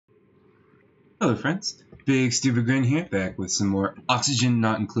Hello friends, Bigstupidgrin here, back with some more Oxygen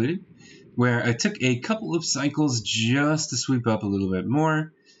Not Included, where I took a couple of cycles just to sweep up a little bit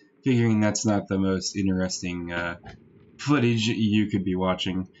more, figuring that's not the most interesting footage you could be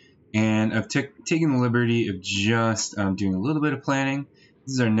watching, and I've taken the liberty of just doing a little bit of planning.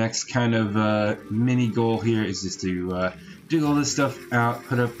 This is our next kind of mini goal here, is just to dig all this stuff out,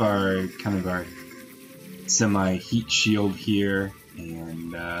 put up our semi-heat shield here,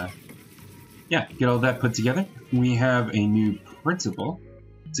 and yeah, get all that put together. We have a new principal.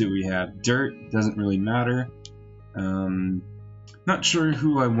 So we have dirt, doesn't really matter. Not sure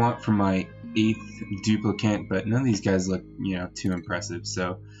who I want for my 8th duplicate, but none of these guys look, too impressive.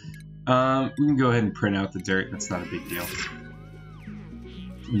 So we can go ahead and print out the dirt. That's not a big deal.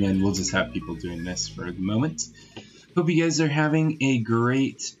 And then we'll just have people doing this for the moment. Hope you guys are having a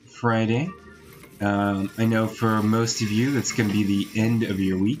great Friday. I know for most of you, it's going to be the end of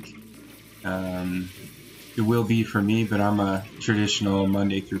your week. It will be for me, but I'm a traditional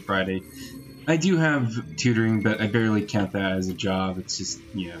Monday through Friday. I do have tutoring, but I barely count that as a job. It's just,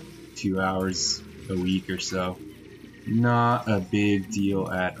 2 hours a week or so. Not a big deal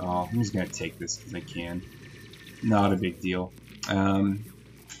at all. I'm just going to take this because I can. Not a big deal.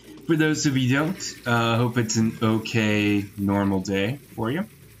 For those of you who don't, hope it's an okay, normal day for you.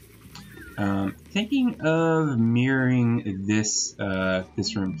 Thinking of mirroring this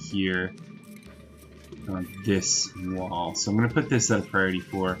room here on this wall. So I'm going to put this at a priority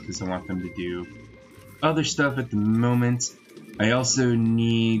 4 because I want them to do other stuff at the moment. I also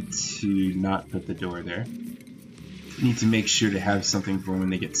need to not put the door there. I need to make sure to have something for when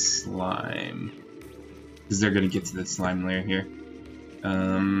they get slime, because they're going to get to the slime layer here.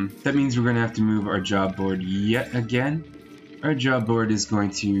 That means we're going to have to move our job board yet again. Our job board is going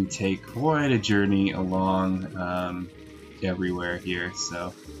to take quite a journey along everywhere here,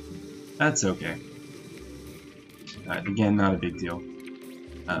 so that's okay. Again, not a big deal.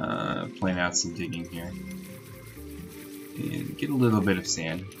 Plan out some digging here. And get a little bit of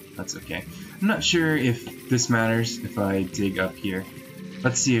sand. That's okay. I'm not sure if this matters if I dig up here.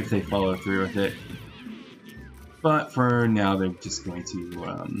 Let's see if they follow through with it. But for now, they're just going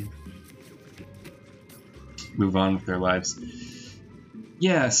to move on with their lives.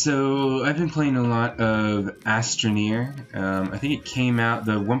 Yeah, so I've been playing a lot of Astroneer. I think it came out,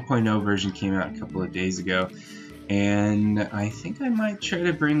 the 1.0 version came out a couple of days ago. And I think I might try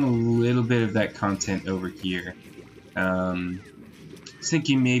to bring a little bit of that content over here. I was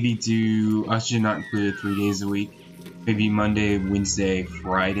thinking maybe do Oxygen Not Included 3 days a week. Maybe Monday, Wednesday,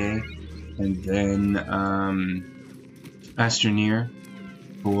 Friday. And then Astroneer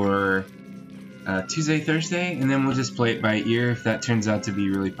for Tuesday, Thursday. And then we'll just play it by ear if that turns out to be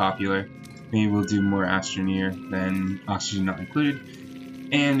really popular. Maybe we'll do more Astroneer than Oxygen Not Included.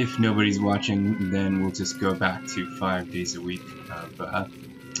 And if nobody's watching, then we'll just go back to 5 days a week of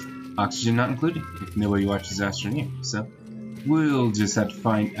Oxygen Not Included, if nobody watches Astroneer. So we'll just have to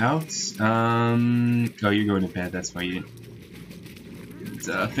find out. Oh, you're going to bed, that's why you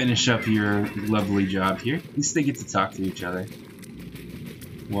didn't. Finish up your lovely job here. At least they get to talk to each other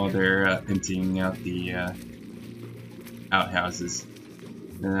while they're emptying out the outhouses.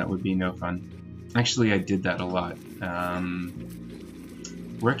 And that would be no fun. Actually, I did that a lot.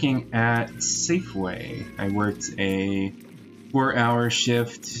 Working at Safeway, I worked a 4-hour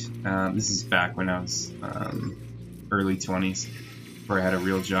shift. This is back when I was early 20s, before I had a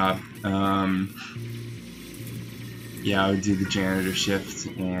real job. Yeah, I would do the janitor shift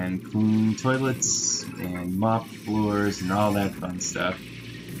and clean toilets and mop floors and all that fun stuff.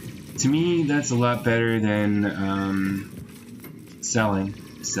 To me, that's a lot better than selling,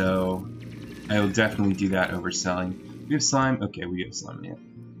 so I will definitely do that over selling. We have slime? Okay, we have slime, yeah.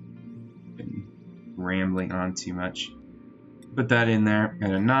 Been rambling on too much. Put that in there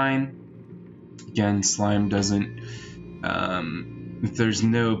at a 9. Again, slime doesn't, if there's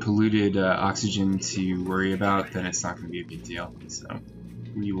no polluted oxygen to worry about, then it's not going to be a big deal. So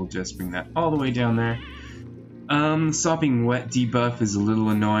we will just bring that all the way down there. Sopping wet debuff is a little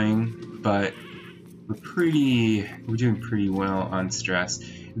annoying, but we're doing pretty well on stress.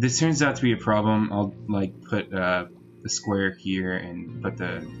 If this turns out to be a problem, I'll put the square here and put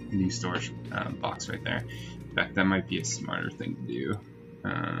the new storage box right there. In fact, that might be a smarter thing to do.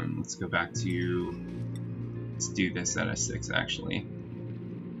 Let's go back to, let's do this at a 6 actually.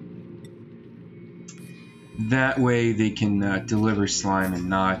 That way they can deliver slime and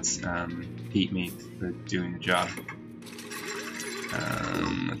not hate me for doing the job.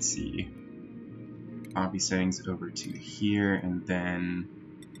 Let's see. Hobby settings over to here, and then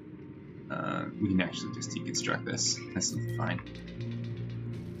we can actually just deconstruct this. This is fine.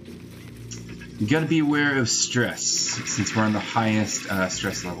 You gotta be aware of stress, since we're on the highest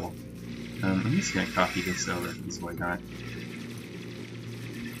stress level. I'm just gonna copy this over, because why not?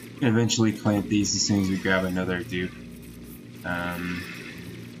 And eventually plant these as soon as we grab another dupe. I'm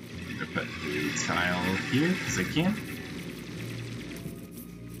gonna put the tile here, because I can.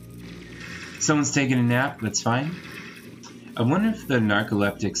 Someone's taking a nap, that's fine. I wonder if the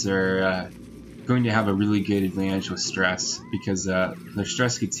narcoleptics are going to have a really good advantage with stress, because their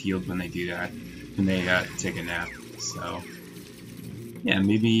stress gets healed when they do that, when they take a nap. So, yeah,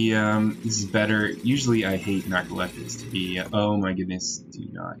 maybe this is better. Usually I hate narcoleptics to be, oh my goodness, do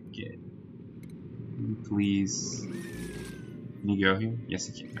not get. Please. Can you go here? Yes,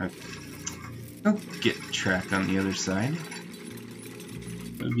 you can. Okay. Don't get trapped on the other side.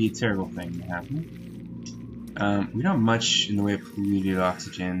 That would be a terrible thing to happen. We don't have much in the way of polluted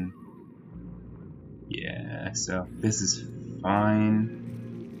oxygen. Yeah, so this is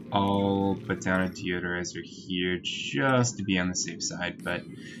fine. I'll put down a deodorizer here just to be on the safe side, but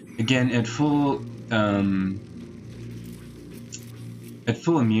again, at full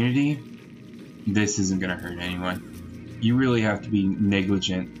immunity, this isn't gonna hurt anyone. You really have to be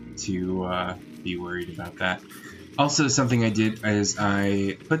negligent to be worried about that. Also, something I did is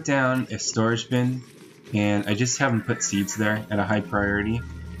I put down a storage bin, and I just haven't put seeds there at a high priority.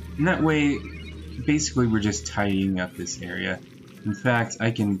 And that way, basically we're just tidying up this area. In fact,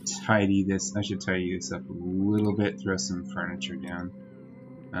 I can tidy this, I should tidy this up a little bit, throw some furniture down.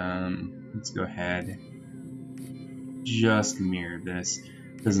 Let's go ahead. Just mirror this.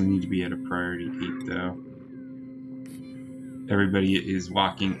 Doesn't need to be at a priority heat though. Everybody is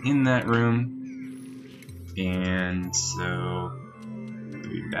walking in that room. And so,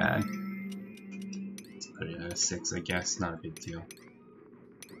 pretty bad. Let's put it at a 6, I guess. Not a big deal.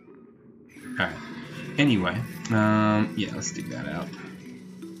 Alright. Anyway, yeah, let's dig that out.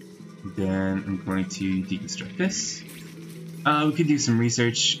 Then I'm going to deconstruct this. We could do some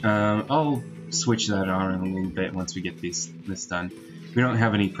research. I'll switch that on in a little bit once we get this done. We don't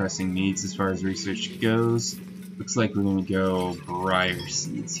have any pressing needs as far as research goes. Looks like we're going to go briar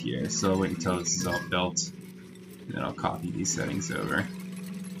seeds here, so I'll wait until this is all built. And then I'll copy these settings over.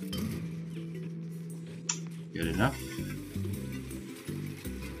 Good enough.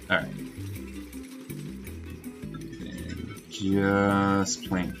 Alright. Just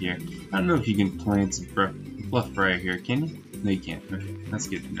plant here. I don't know if you can plant bluff briar here, can you? No, you can't. Okay, that's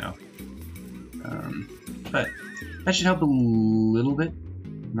good to know. But that should help a little bit.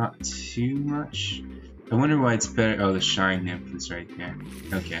 Not too much. I wonder why it's better. Oh, the shine nymph is right there.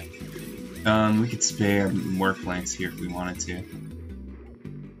 Okay. We could spare more plants here if we wanted to.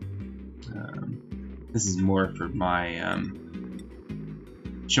 This is more for my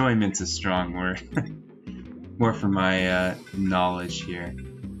enjoyment's a strong word. More for my knowledge here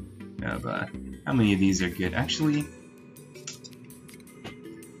of how many of these are good. Actually,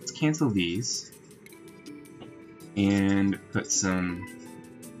 let's cancel these and put some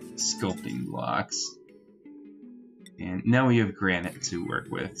sculpting blocks. And now we have granite to work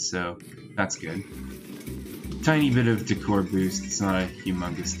with, so that's good. Tiny bit of decor boost, it's not a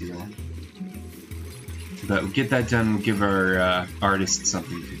humongous deal. But we'll get that done, we'll give our artists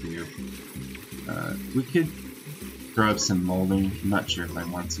something to do. We could throw up some molding, I'm not sure if I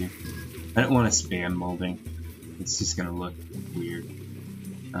want to. I don't want to spam molding, it's just going to look weird.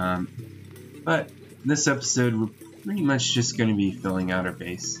 But this episode, we're pretty much just going to be filling out our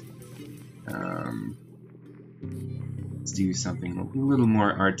base. Let's do something a little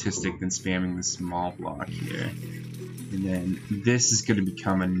more artistic than spamming the small block here. And then this is going to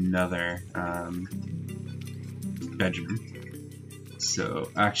become another bedroom.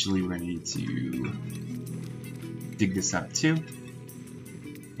 So actually we're going to need to dig this out too.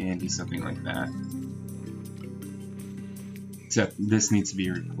 And do something like that. Except this needs to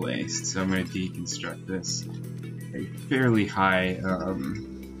be replaced. So I'm going to deconstruct this. A fairly high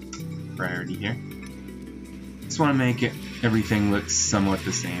priority here. Just want to make everything look somewhat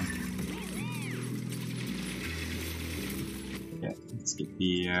the same. Yeah, let's get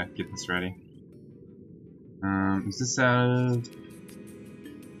this ready. Is this out of?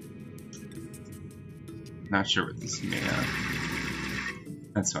 Not sure what this is made out of.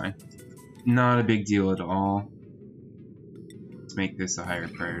 That's fine. Not a big deal at all. Let's make this a higher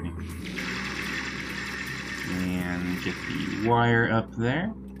priority. And get the wire up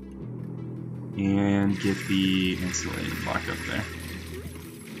there. And get the insulating block up there.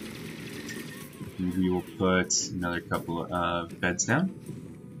 And we will put another couple of beds down.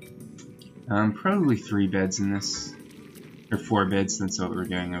 Probably 3 beds in this. Or 4 beds, that's what we're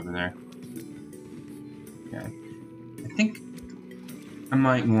doing over there. Okay. I think I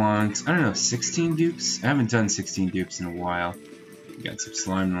might want, I don't know, 16 dupes? I haven't done 16 dupes in a while. We got some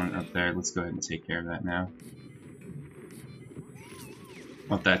slime run up there. Let's go ahead and take care of that now.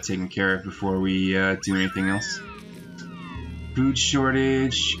 Want that taken care of before we do anything else. Food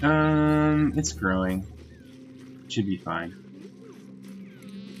shortage, it's growing. Should be fine.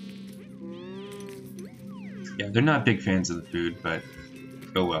 Yeah, they're not big fans of the food, but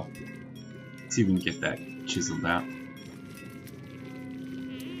oh well. Let's see if we can get that chiseled out.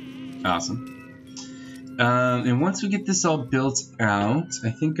 Awesome. And once we get this all built out,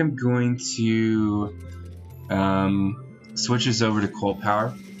 I think I'm going to switch us over to coal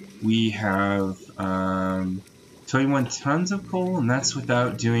power. We have 21 tons of coal, and that's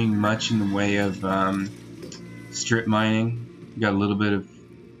without doing much in the way of strip mining. We got a little bit of,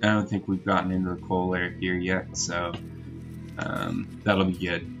 I don't think we've gotten into the coal layer here yet, so that'll be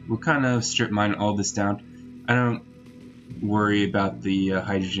good. We'll kind of strip mine all this down. I don't worry about the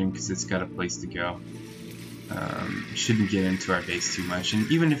hydrogen because it's got a place to go. It shouldn't get into our base too much,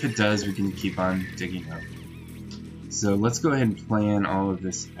 and even if it does, we can keep on digging up. So let's go ahead and plan all of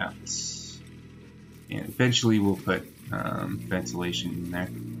this out. And eventually we'll put ventilation in there.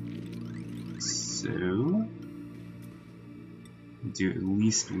 So do at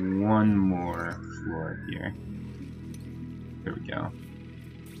least one more floor here. There we go.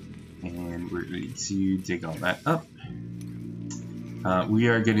 And we're ready to dig all that up. We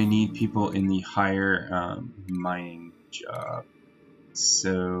are going to need people in the higher mining job.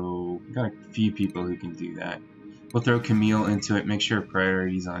 So we've got a few people who can do that. We'll throw Camille into it, make sure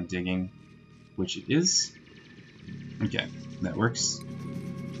priority's on digging, which it is. Okay, that works.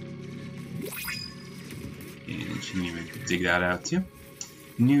 And she can even dig that out too.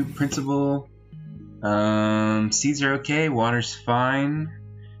 New principal. Seeds are okay, water's fine.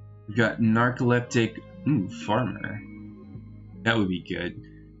 We've got narcoleptic. Ooh, farmer. That would be good.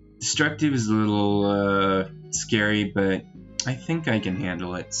 Destructive is a little scary, but I think I can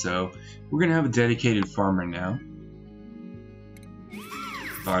handle it. So we're gonna have a dedicated farmer now.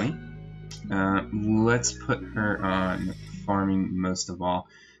 Bonnie. Let's put her on farming most of all.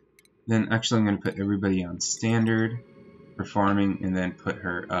 Then actually I'm going to put everybody on standard for farming and then put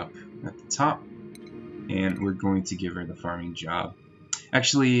her up at the top. And we're going to give her the farming job.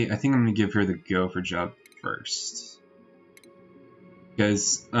 Actually, I think I'm going to give her the gopher job first.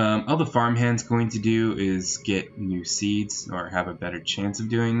 Because all the farmhand's going to do is get new seeds or have a better chance of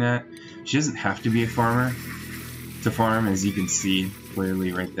doing that. She doesn't have to be a farmer to farm, as you can see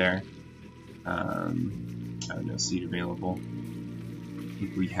clearly right there. No seed available. I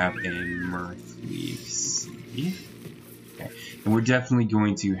think we have a mirth leaf seed. Okay, and we're definitely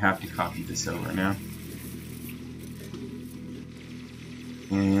going to have to copy this over now.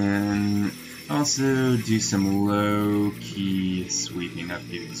 And also do some low-key sweeping up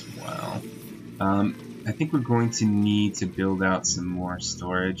here as well. I think we're going to need to build out some more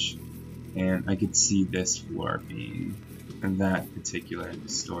storage, and I could see this floor being that particular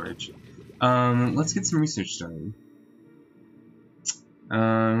storage. Let's get some research started.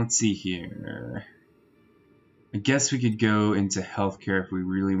 Let's see here. I guess we could go into healthcare if we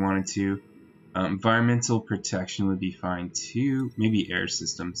really wanted to. Environmental protection would be fine too. Maybe air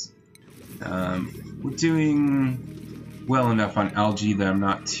systems. We're doing well enough on algae that I'm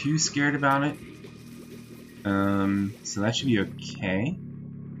not too scared about it. So that should be okay.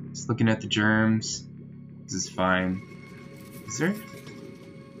 Just looking at the germs. This is fine. Is there?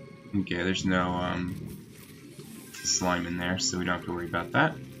 Okay, there's no slime in there, so we don't have to worry about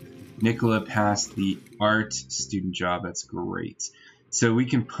that. Nicola passed the art student job. That's great. So we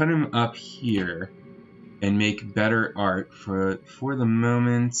can put him up here and make better art. For the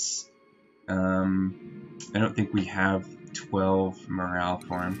moment, I don't think we have 12 morale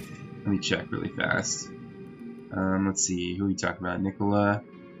for him. Let me check really fast. Let's see, who are we talking about? Nicola.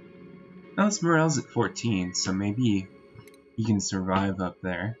 Oh, his morale's at 14, so maybe he can survive up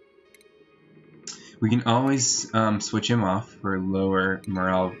there. We can always switch him off for lower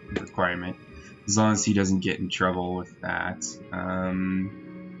morale requirement, as long as he doesn't get in trouble with that.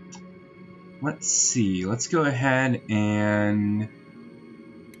 Let's see. Let's go ahead and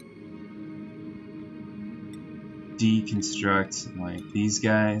deconstruct like these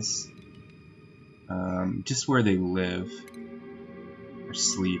guys, just where they live or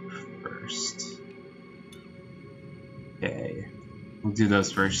sleep first. Okay, we'll do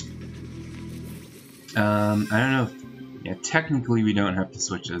those first. I don't know if, yeah, technically we don't have to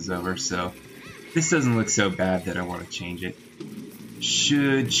switch those over, so this doesn't look so bad that I want to change it.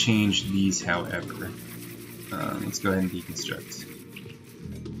 Should change these, however. Let's go ahead and deconstruct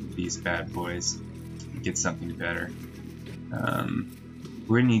these bad boys and get something better.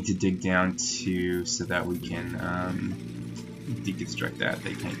 We're gonna need to dig down too so that we can deconstruct that.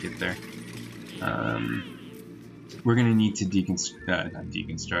 They can't get there. We're gonna need to dig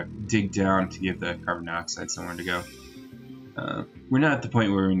down to give the carbon dioxide somewhere to go. We're not at the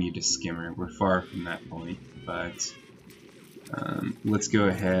point where we need a skimmer. We're far from that point, but let's go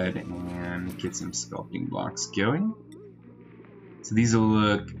ahead and get some sculpting blocks going. So these will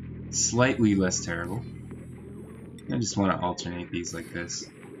look slightly less terrible. I just want to alternate these like this.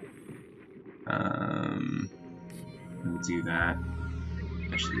 We'll do that.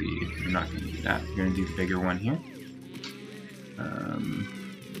 Actually, we're not going to do that. We're going to do the bigger one here.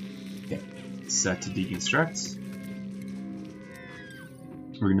 Okay, set to deconstruct.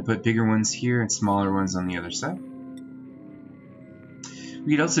 We're going to put bigger ones here and smaller ones on the other side.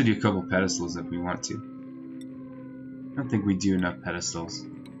 We could also do a couple pedestals if we want to. I don't think we do enough pedestals,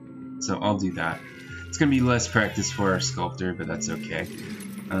 so I'll do that. It's going to be less practice for our sculptor, but that's okay.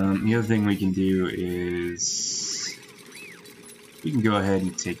 The other thing we can do is we can go ahead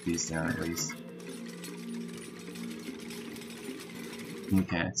and take these down at least.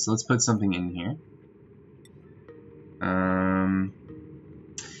 Okay, so let's put something in here.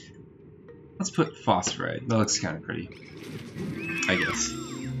 Let's put phosphorite. That looks kind of pretty, I guess.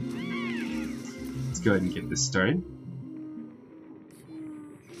 Let's go ahead and get this started.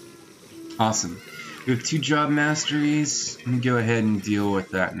 Awesome. We have 2 job masteries. Let me go ahead and deal with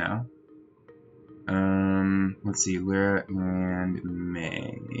that now. Let's see, Lyra and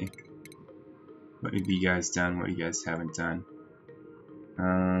May. What have you guys done? What you guys haven't done?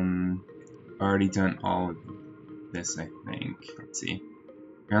 Already done all of this, I think. Let's see.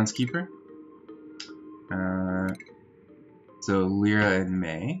 Groundskeeper. So Lyra and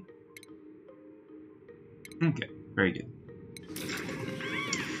May. Okay, very good.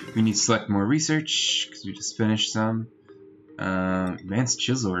 We need to select more research, because we just finished some. Advanced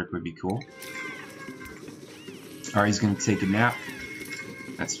chisel work would be cool. Ari's going to take a nap.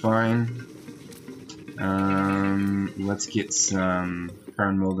 That's fine. Let's get some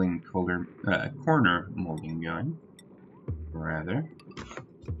crown molding, corner molding going. Rather.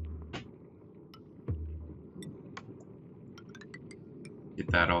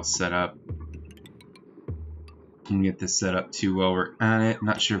 Get that all set up. Can get this set up too while we're on it.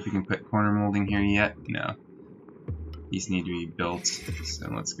 Not sure if we can put corner molding here yet. No. These need to be built. So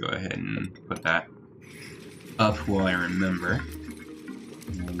let's go ahead and put that up while I remember.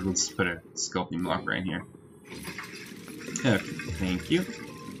 And we'll just put a sculpting block right here. Okay, thank you.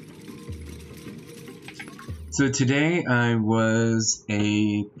 So today I was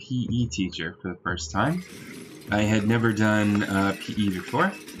a PE teacher for the first time. I had never done PE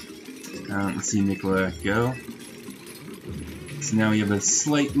before. Let's see Nicola go. So now we have a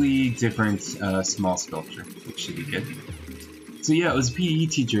slightly different small sculpture, which should be good. So yeah, it was a PE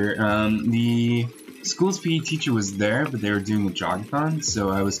teacher. The school's PE teacher was there, but they were doing a jogathon, so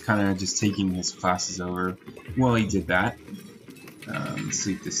I was kind of just taking his classes over while he did that. Let's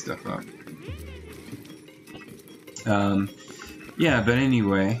sweep this stuff up. Yeah, but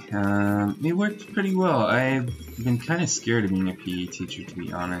anyway, it worked pretty well. I've been kind of scared of being a PE teacher, to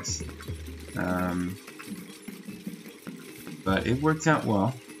be honest. But it worked out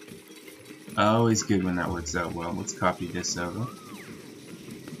well. Always good when that works out well. Let's copy this over.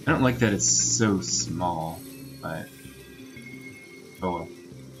 I don't like that it's so small, but oh well.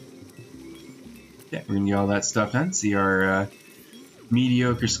 Yeah, we're gonna get all that stuff done. See, our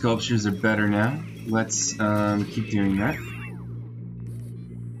mediocre sculptures are better now. Let's keep doing that.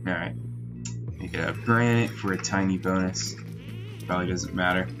 Alright. Make it a granite for a tiny bonus. Probably doesn't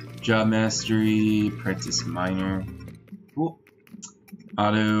matter. Job mastery, apprentice miner. Cool.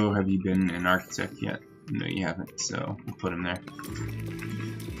 Otto, have you been an architect yet? No, you haven't, so we'll put him there.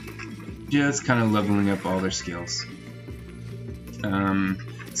 Just kind of leveling up all their skills.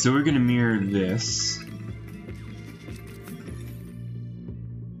 So we're gonna mirror this.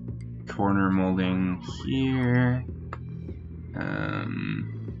 Corner molding here.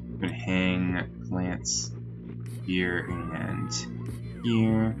 We're gonna hang plants here and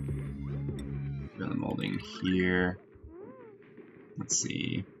here. Build molding here. Let's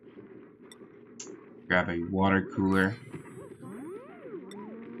see. Grab a water cooler.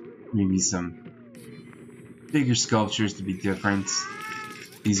 Maybe some bigger sculptures to be different.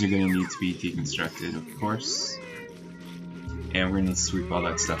 These are going to need to be deconstructed, of course. And we're going to sweep all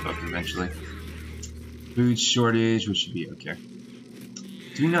that stuff up eventually. Food shortage, which should be okay.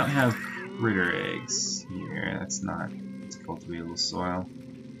 Do not have critter eggs here. That's not. It's cultivatable soil.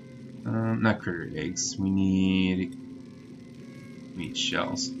 Not critter eggs. We need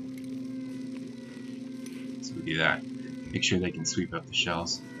shells. So we do that. make sure they can sweep up the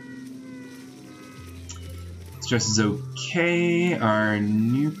shells. Stress is okay. Our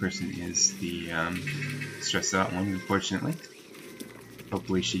new person is the stressed out one, unfortunately.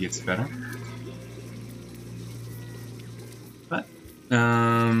 Hopefully she gets better. But,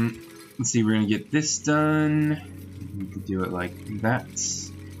 let's see, we're gonna get this done. We could do it like that.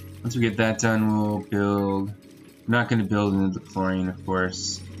 Once we get that done, we'll build. I'm not gonna build into the chlorine, of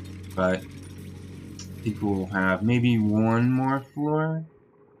course, but I think we'll have maybe one more floor.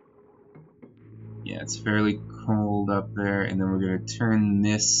 Yeah, it's fairly cold up there, and then we're gonna turn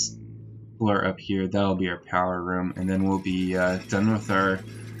this floor up here. That'll be our power room, and then we'll be done with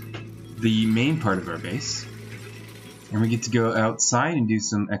the main part of our base. And we get to go outside and do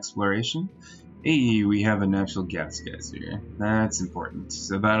some exploration. Hey, we have a natural gas geyser. That's important.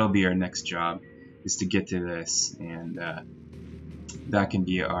 So that'll be our next job, is to get to this, and that can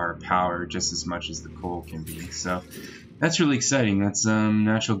be our power just as much as the coal can be. So that's really exciting. That's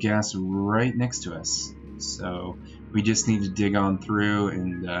natural gas right next to us. So we just need to dig on through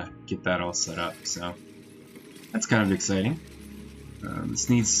and get that all set up. So that's kind of exciting. This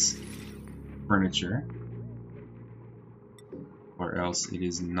needs furniture, or else it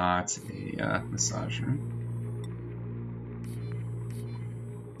is not a massage room.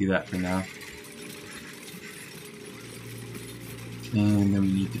 Do that for now. And then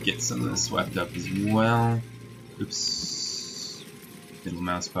we need to get some of this swept up as well. Oops. Middle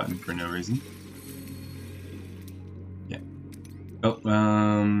mouse button for no reason. Yeah.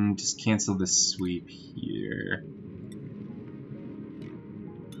 Oh, just cancel this sweep here.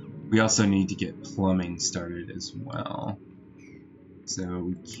 We also need to get plumbing started as well. So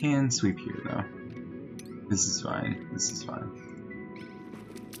we can sweep here though. This is fine. This is fine.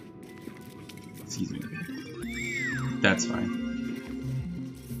 Excuse me. That's fine.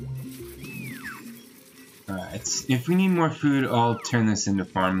 Alright, if we need more food, I'll turn this into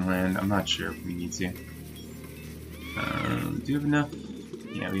farmland. I'm not sure if we need to. Do we have enough?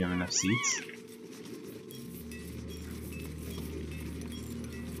 Yeah, we have enough seeds.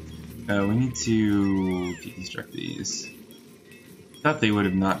 We need to deconstruct these. Thought they would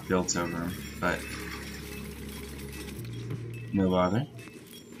have not built over them, but no bother.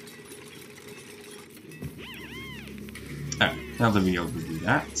 Alright, now that we'll be able to do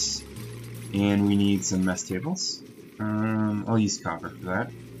that. And we need some mess tables. I'll use copper for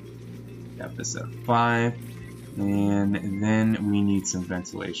that. Got this at 5. And then we need some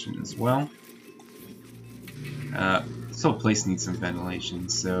ventilation as well. This whole place needs some ventilation,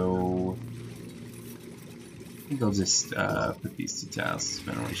 so I think I'll just put these 2 tiles as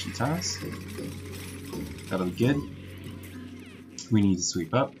ventilation tiles. That'll be good. We need to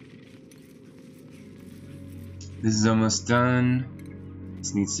sweep up. This is almost done.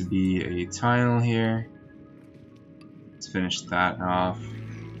 This needs to be a tile here. Let's finish that off.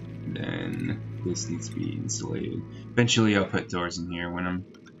 Then this needs to be insulated. Eventually I'll put doors in here when I'm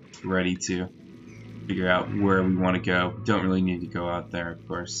ready to figure out where we want to go. Don't really need to go out there, of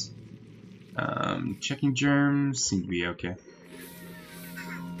course. Checking germs seem to be okay.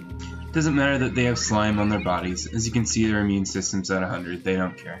 Doesn't matter that they have slime on their bodies. As you can see, their immune system's at 100. They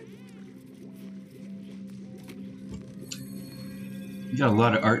don't care. We got a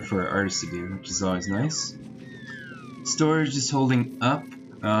lot of art for our artists to do, which is always nice. Storage is holding up.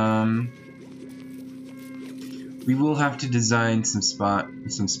 We will have to design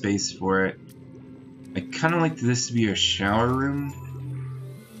some space for it. I kind of like this to be a shower room,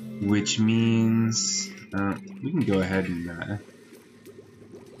 which means we can go ahead and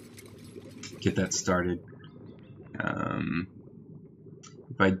get that started.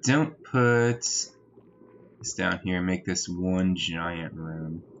 If I don't put this down here, make this one giant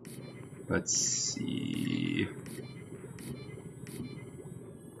room. Let's see.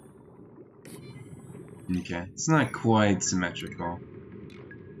 Okay, it's not quite symmetrical.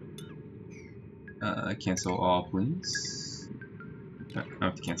 Cancel all, please. No, I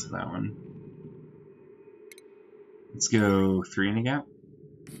have to cancel that one. Let's go 3 in a gap.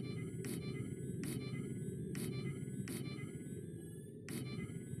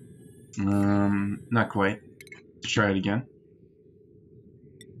 Not quite. Let's try it again.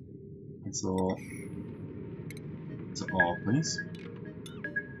 Cancel all, please.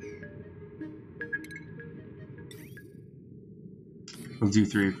 We'll do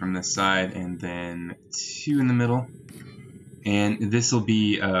 3 from this side and then 2 in the middle. And this will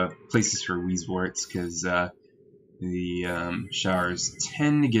be places for Wheezeworts, because the showers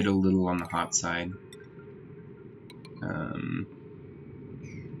tend to get a little on the hot side. Nope.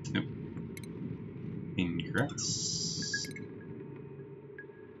 Incorrect.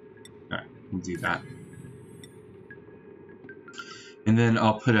 Alright, we'll do that. And then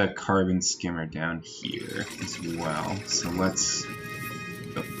I'll put a carbon skimmer down here as well. So let's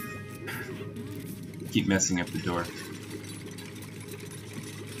keep messing up the door.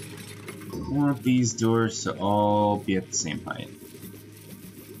 I want these doors to all be at the same height,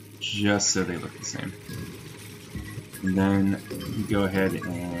 just so they look the same. And then you go ahead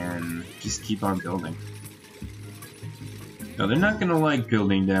and just keep on building. Now they're not gonna like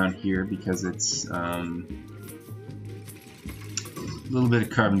building down here because it's a little bit of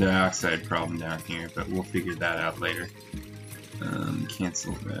carbon dioxide problem down here, but we'll figure that out later.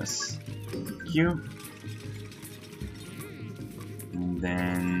 Cancel this. Thank you. And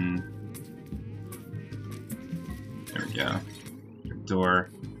then there we go. Door.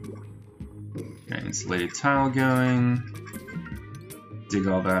 Okay, insulated tile going. Dig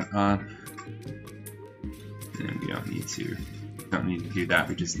all that up. And we don't need to do that,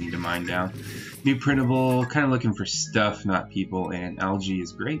 we just need to mine down. New printable, kind of looking for stuff, not people, and algae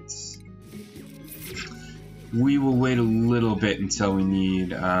is great. We will wait a little bit until we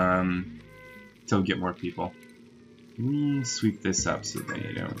need, until we get more people. Can we sweep this up so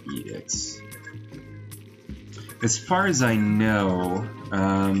they don't eat it? As far as I know,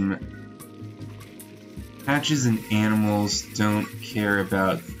 hatches and animals don't care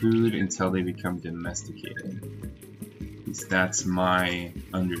about food until they become domesticated. At least that's my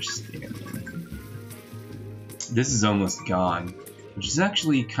understanding. This is almost gone, which is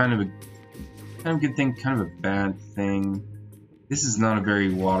actually kind of a good thing, kind of a bad thing. This is not a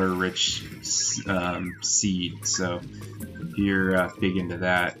very water-rich seed, so if you're big into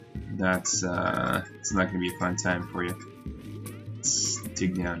that, that's it's not going to be a fun time for you. Let's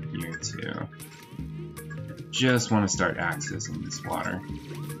dig down here too. Just want to start accessing this water.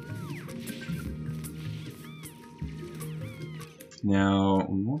 Now,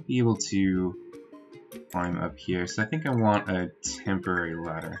 we won't be able to climb up here, so I think I want a temporary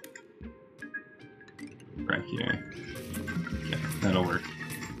ladder. Right here. Okay, that'll work.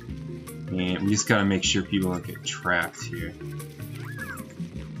 And we just gotta make sure people don't get trapped here.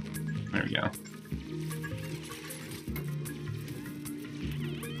 There we go.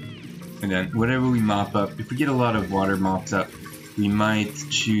 And then whatever we mop up, if we get a lot of water mopped up, we might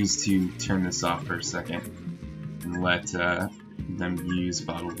choose to turn this off for a second and let them use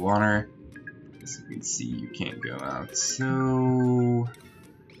bottled water. As you can see, you can't go out, so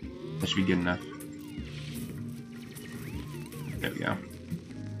that should be good enough. There we go.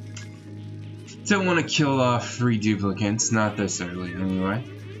 Don't want to kill off 3 duplicates, not this early anyway.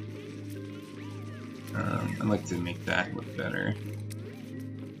 I'd like to make that look better.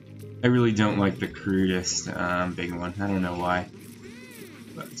 I really don't like the crudest big one. I don't know why,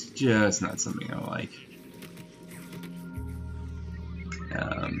 but it's just not something I like.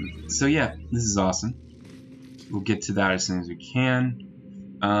 So yeah, this is awesome. We'll get to that as soon as we can.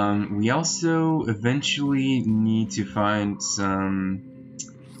 We also eventually need to find some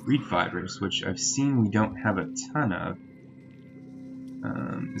reed fibers, which I've seen we don't have a ton of.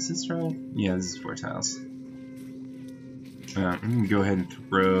 Is this right? Yeah, this is 4 tiles. I'm gonna go ahead and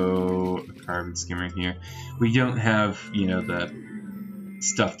throw a carbon skimmer here. We don't have, you know, the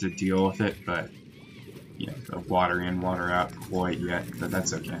stuff to deal with it, but you know, the water in, water out quite yet, but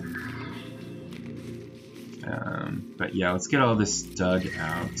that's okay. But yeah, let's get all this dug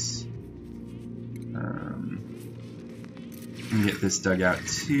out. And get this dug out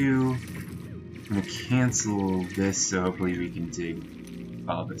too. I'm gonna cancel this, so hopefully we can dig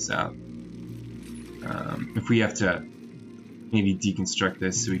all this out. If we have to maybe deconstruct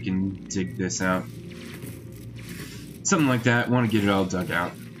this so we can dig this out. Something like that. Want to get it all dug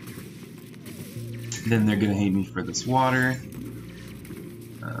out. Then they're going to hate me for this water.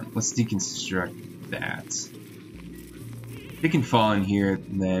 Let's deconstruct that. If it can fall in here,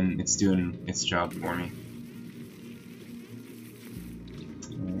 then it's doing its job for me.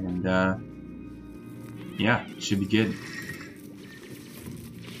 And, yeah, should be good.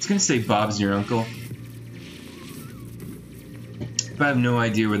 It's going to say Bob's your uncle. I have no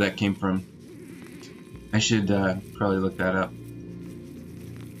idea where that came from. I should probably look that up.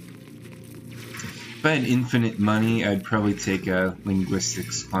 If I had infinite money, I'd probably take a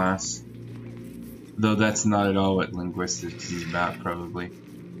linguistics class. Though that's not at all what linguistics is about, probably.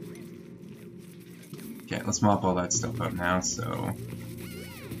 Okay, let's mop all that stuff up now so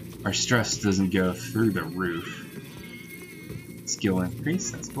our stress doesn't go through the roof. Skill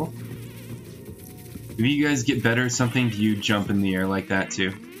increase, that's cool. If you guys get better at something, do you jump in the air like that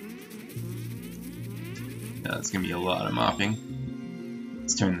too? Yeah, that's gonna be a lot of mopping.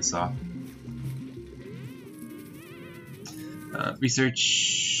 Let's turn this off.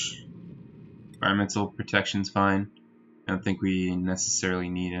 Research. Environmental protection's fine. I don't think we necessarily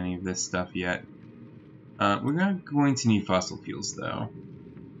need any of this stuff yet. We're not going to need fossil fuels, though.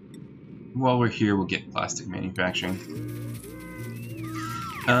 While we're here, we'll get plastic manufacturing.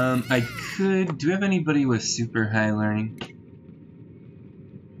 I could... Do we have anybody with super high learning?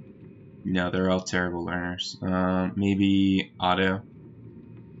 No, they're all terrible learners. Maybe Otto.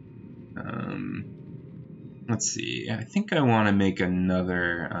 Let's see. I think I want to make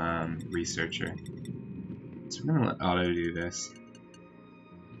another researcher. So we're going to let Otto do this.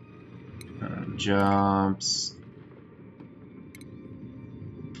 Jobs.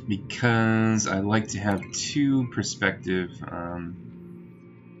 Because I like to have two prospective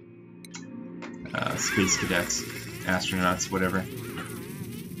space cadets, astronauts, whatever.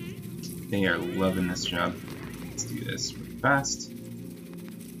 They are loving this job. Let's do this really fast.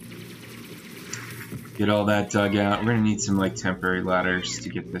 Get all that dug out. We're gonna need some like temporary ladders to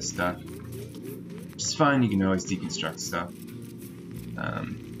get this stuff. Which is fine, you can always deconstruct stuff.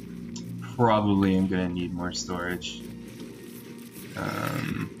 Probably I'm gonna need more storage.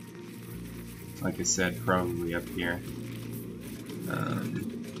 Like I said, probably up here.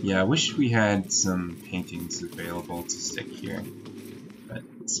 Yeah, I wish we had some paintings available to stick here. But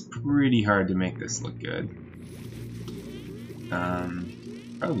it's pretty hard to make this look good.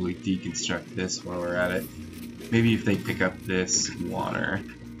 Probably deconstruct this while we're at it. Maybe if they pick up this water,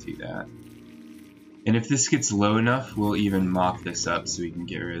 do that. And if this gets low enough, we'll even mop this up so we can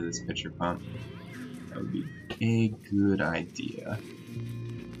get rid of this pitcher pump. That would be a good idea.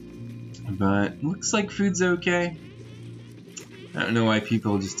 But looks like food's okay. I don't know why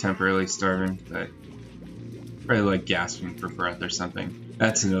people are just temporarily starving, but probably like gasping for breath or something.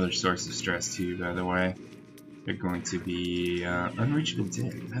 That's another source of stress too, by the way. They're going to be unreachable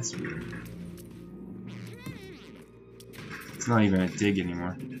dig. That's weird. It's not even a dig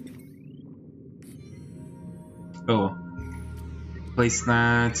anymore. Oh, place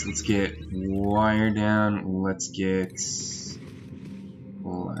that. Let's get wire down. Let's get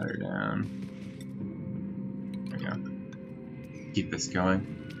ladder down. There we go. Keep this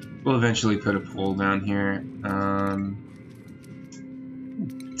going. We'll eventually put a pole down here.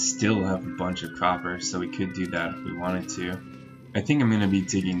 Still have a bunch of copper, so we could do that if we wanted to. I think I'm going to be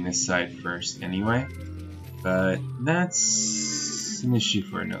digging this side first anyway, but that's an issue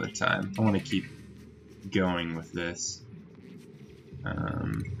for another time. I want to keep going with this.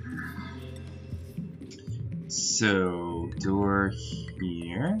 So, door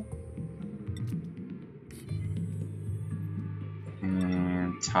here.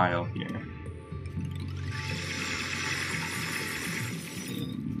 And tile here.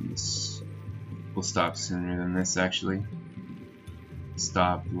 And we'll stop sooner than this, actually.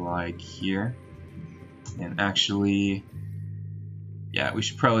 Stop like here. And actually, yeah, we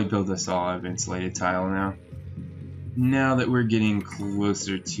should probably build this all out of insulated tile now. Now that we're getting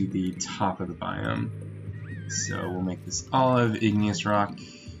closer to the top of the biome. So we'll make this all of igneous rock.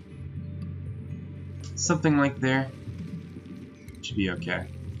 Something like there. Should be okay.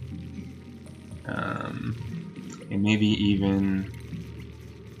 And maybe even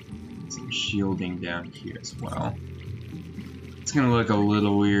some shielding down here as well. It's gonna look a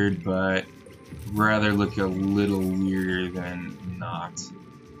little weird, but rather look a little weirder than not.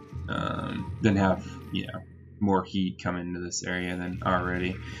 Than have, you know, more heat come into this area than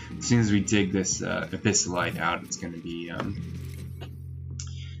already. As soon as we dig this abyssalite out, it's gonna be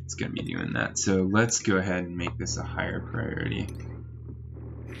doing that. So let's go ahead and make this a higher priority.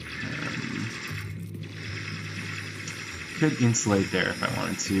 Could insulate there if I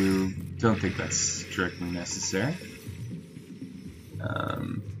wanted to. Don't think that's strictly necessary.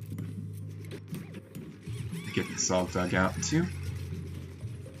 Get this all dug out too.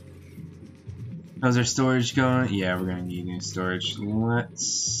 How's our storage going? Yeah, we're gonna need new storage.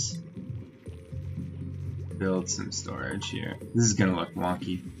 Let's build some storage here. This is gonna look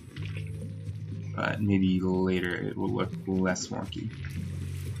wonky, but maybe later it will look less wonky.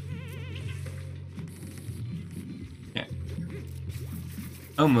 Yeah.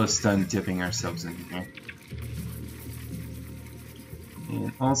 Almost done dipping ourselves in here.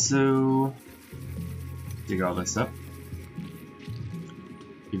 And also, dig all this up.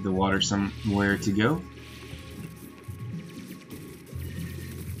 Give the water somewhere to go.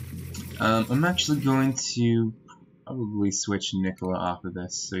 I'm actually going to probably switch Nicola off of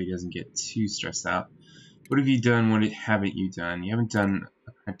this so he doesn't get too stressed out. What have you done? What haven't you done? You haven't done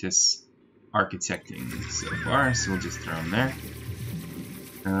apprentice architecting so far, so we'll just throw him there.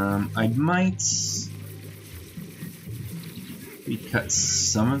 I might cut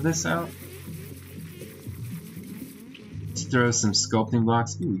some of this out. Let's throw some sculpting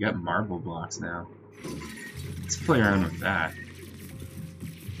blocks. Ooh, we got marble blocks now. Let's play around with that.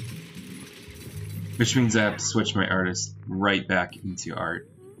 Which means I have to switch my artist right back into art.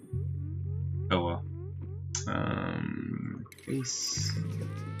 Oh well. Face.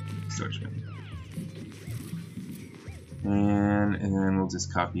 Distortion. And then we'll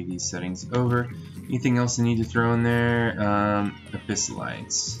just copy these settings over. Anything else I need to throw in there?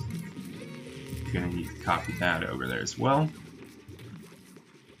 Abyssalites. Gonna need to copy that over there as well.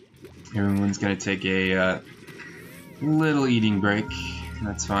 Everyone's gonna take a little eating break.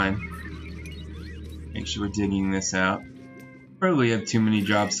 That's fine. Make sure we're digging this out. Probably have too many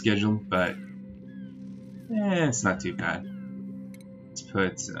jobs scheduled, but it's not too bad. Let's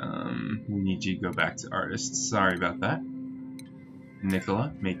put, we need you to go back to artists. Sorry about that.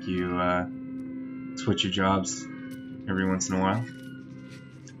 Nicola, make you switch your jobs every once in a while.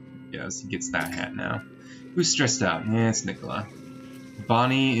 Yes, he gets that hat now. Who's stressed out? Yeah, it's Nicola.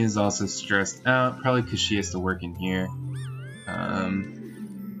 Bonnie is also stressed out, probably because she has to work in here.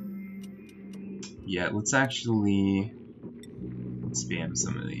 Yeah, let's actually spam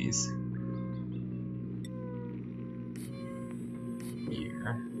some of these.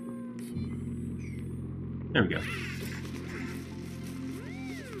 Here. There we go.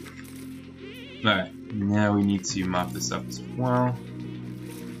 Alright, now we need to mop this up as well.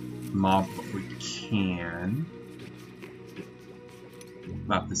 Mop what we can.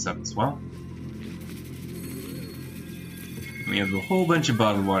 Mop this up as well. We have a whole bunch of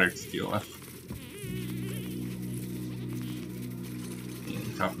bottled water to deal with.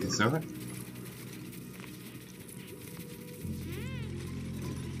 And copy this over.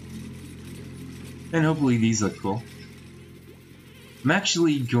 And hopefully these look cool. I'm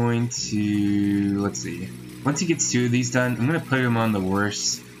actually going to, let's see, once he gets 2 of these done, I'm going to put him on the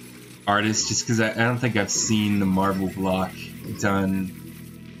worst artist just because I don't think I've seen the marble block done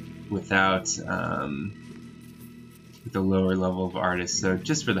without with a lower level of artist, so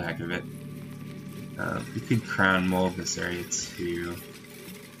just for the heck of it. We could crown mold this area too.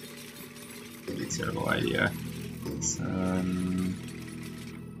 Maybe a terrible idea.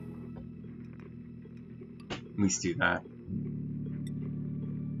 At least do that.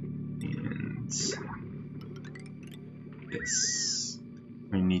 And this.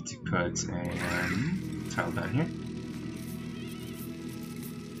 We need to put a tile down here.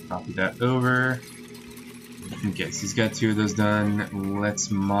 Copy that over. Okay, so he's got 2 of those done. Let's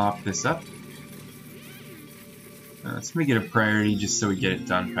mop this up. Let's make it a priority just so we get it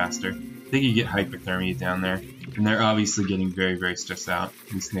done faster. They could get hypothermia down there, and they're obviously getting very, very stressed out.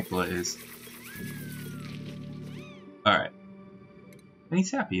 At least Nicola is. Alright. And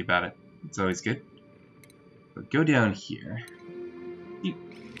he's happy about it. It's always good. But go down here.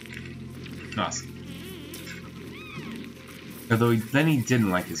 Awesome. Although then he didn't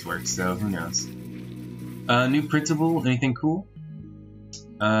like his work, so who knows. New printable, anything cool?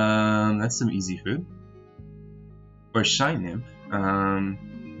 That's some easy food. Or shine nymph.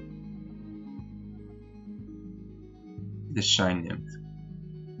 The shine nymph.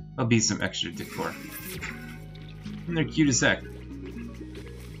 That'll be some extra decor. And they're cute as heck.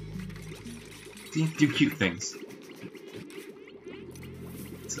 See, do cute things.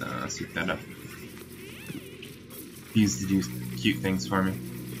 Let's sweep that up. Used to do cute things for me.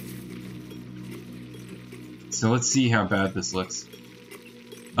 So let's see how bad this looks.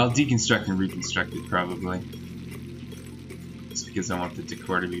 I'll deconstruct and reconstruct it probably. Just because I want the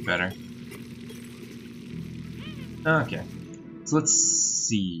decor to be better. Okay. So let's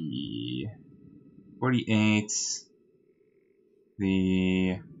see. 48.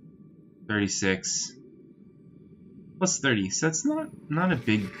 The 36. Plus 30, so it's not a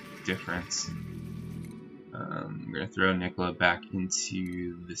big difference. I'm gonna throw Nicola back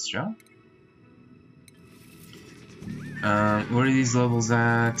into this job. What are these levels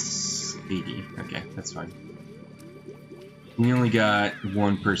at? 80. Okay, that's fine. We only got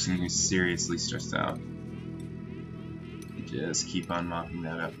 1 person who's seriously stressed out. Just keep on mopping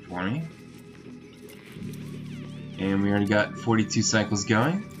that up for me. And we already got 42 cycles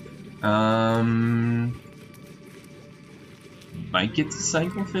going. Might get to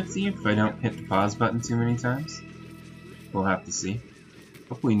cycle 50 if I don't hit the pause button too many times. We'll have to see.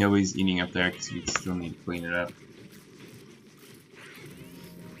 Hopefully nobody's eating up there because we still need to clean it up.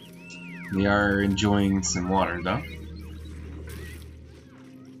 They are enjoying some water though.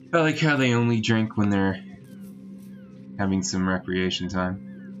 I like how they only drink when they're having some recreation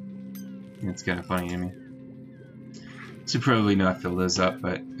time. It's kind of funny to me. Should probably not fill those up,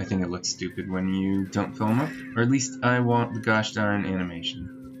 but I think it looks stupid when you don't fill them up. Or at least I want the gosh darn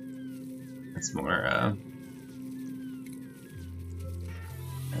animation. That's more,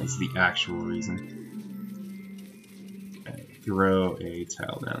 that's the actual reason. throw a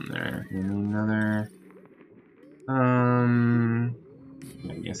tile down there. And another... I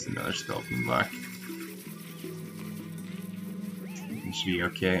guess another skeleton block. It should be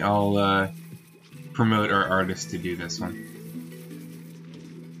okay. I'll promote our artist to do this one.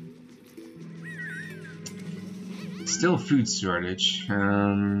 Still food shortage,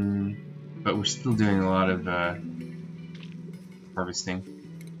 but we're still doing a lot of harvesting.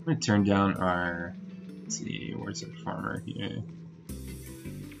 I'm gonna turn down our... Let's see, where's our farmer here?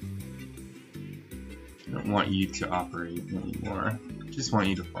 I don't want you to operate anymore. Just want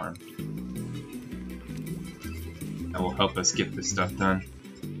you to farm. That will help us get this stuff done.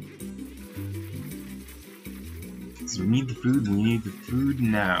 So we need the food, we need the food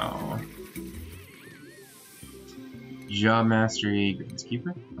now. Job mastery,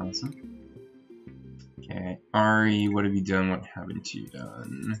 groundskeeper, awesome. Okay, Ari, what have you done? What haven't you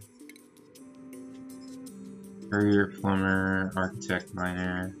done? Courier, plumber, architect,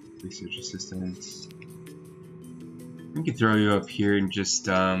 miner, research assistant. We could throw you up here and just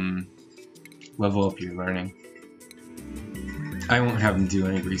level up your learning. I won't have them do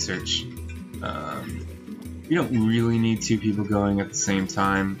any research. We don't really need two people going at the same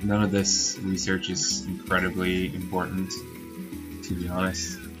time. None of this research is incredibly important, to be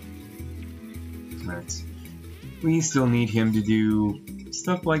honest. But we still need him to do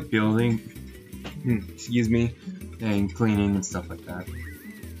stuff like building, excuse me, and cleaning and stuff like that.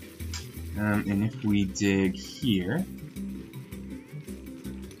 And if we dig here,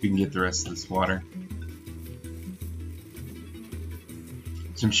 we can get the rest of this water,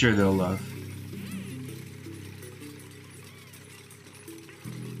 which I'm sure they'll love.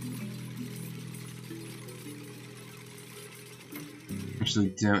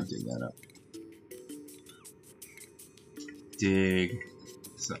 Actually, don't dig that up. Dig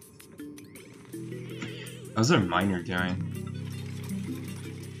this up. How's our miner doing?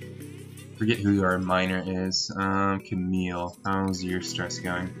 Forget who our miner is. Camille. How's your stress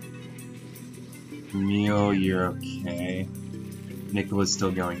going? Camille, you're okay. Nicola's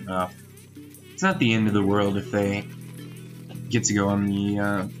still going up. It's not the end of the world if they get to go on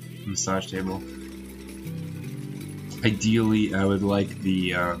the massage table. Ideally, I would like the,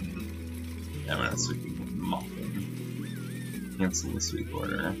 yeah, we're not sweeping, mopping. Cancel the sweep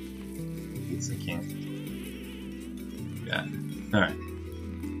order. Yes, I can't. Yeah. Alright.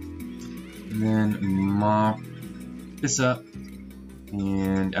 And then mop this up.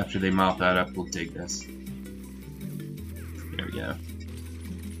 And after they mop that up, we'll dig this. There we go.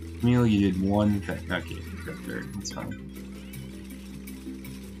 Camille, you did one thing. Okay, go third. That's fine.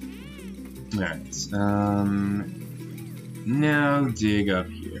 Alright, now dig up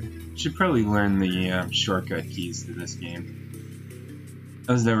here. Should probably learn the shortcut keys to this game.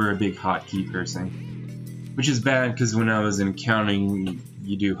 I was never a big hotkey person, which is bad because when I was in accounting,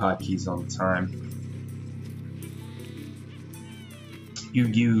 you do hotkeys all the time. You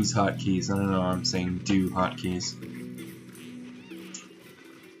use hotkeys. I don't know. I'm saying do hotkeys.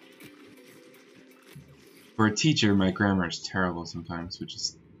 For a teacher, my grammar is terrible sometimes, which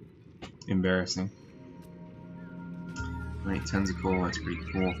is embarrassing. 20 tons of coal, that's pretty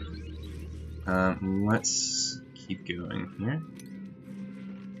cool. Let's keep going here.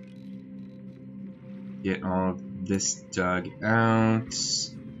 Get all of this dug out.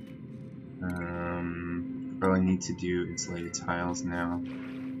 Probably need to do insulated tiles now.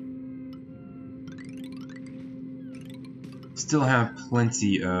 Still have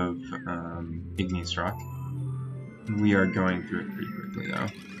plenty of igneous rock. We are going through it pretty quickly though.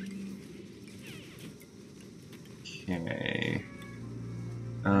 Okay.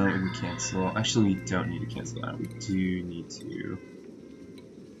 We can cancel. Actually, we don't need to cancel that. We do need to.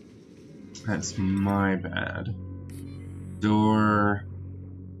 That's my bad. Door.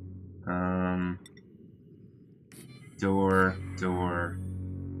 Door.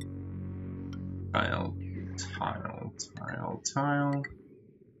 Tile.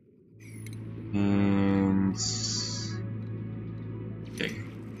 And dig.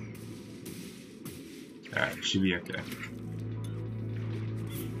 Alright, should be okay.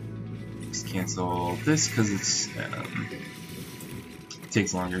 Just cancel this because it's it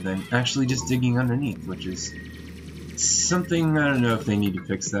takes longer than actually just digging underneath, which is something I don't know if they need to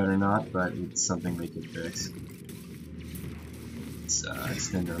fix that or not, but it's something they could fix. Let's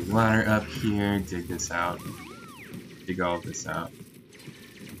extend our ladder up here, dig this out, dig all of this out.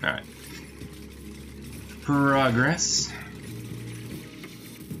 Alright. Progress.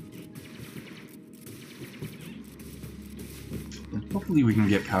 And hopefully we can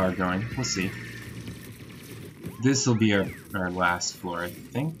get power going. We'll see. This will be our last floor, I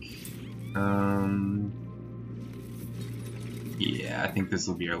think. Yeah, I think this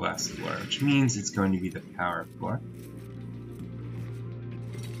will be our last floor, which means it's going to be the power floor.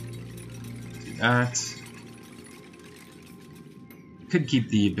 Do that. Could keep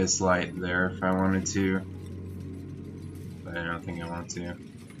the abyss light there if I wanted to, but I don't think I want to.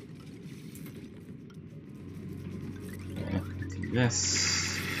 Okay, do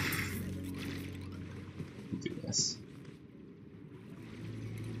this. Do this.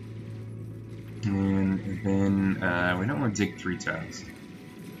 And then we don't want to dig 3 tiles.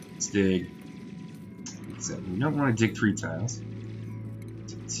 Let's dig. So we don't want to dig 3 tiles.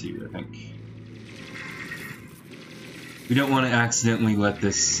 Dig 2, I think. We don't want to accidentally let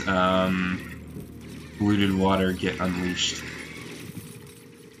this polluted water get unleashed.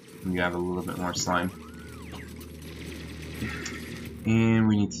 We have a little bit more slime. And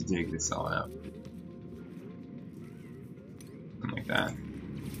we need to dig this all out. Something like that.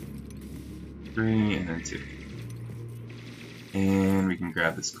 3 and then 2. And we can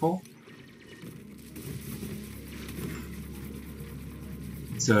grab this coal.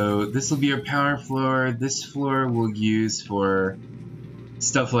 So this will be our power floor. This floor we'll use for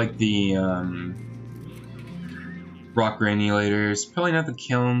stuff like the rock granulators. Probably not the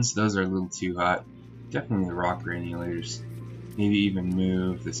kilns, those are a little too hot. Definitely the rock granulators. Maybe even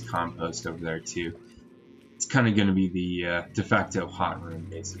move this compost over there too. It's kind of going to be the de facto hot room,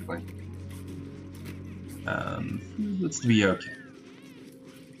 basically. Looks to be okay.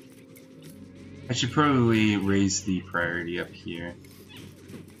 I should probably raise the priority up here.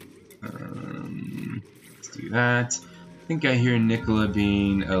 Let's do that. I think I hear Nicola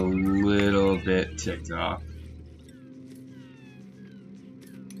being a little bit ticked off.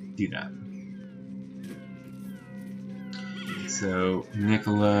 Do that. So,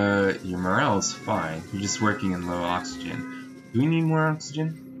 Nicola, your morale is fine. You're just working in low oxygen. Do we need more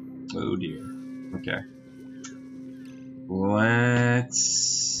oxygen? Oh dear. Okay.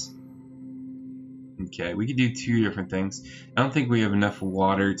 Let's... Okay, we could do 2 different things. I don't think we have enough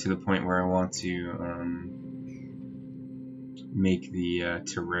water to the point where I want to make the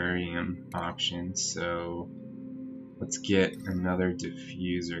terrarium option, so let's get another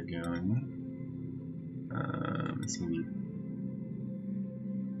diffuser going. It's going to be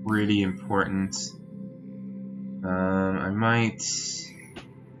pretty important. I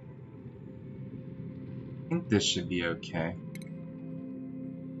think this should be okay.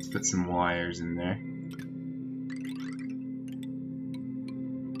 Let's put some wires in there.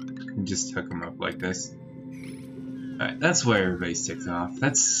 And just hook them up like this. Alright, that's why everybody's ticked off.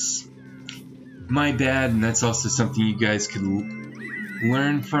 That's my bad, and that's also something you guys could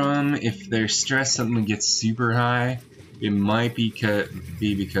learn from. If their stress suddenly gets super high, it might be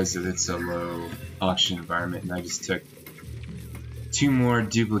because of it's a low oxygen environment, and I just took 2 more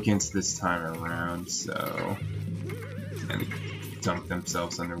duplicates this time around, so... and dunk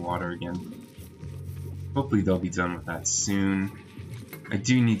themselves underwater again. Hopefully they'll be done with that soon. I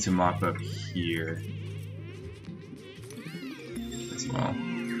do need to mop up here as well.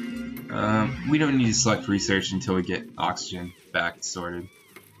 We don't need to select research until we get oxygen back sorted.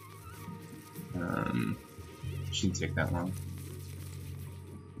 Shouldn't take that long.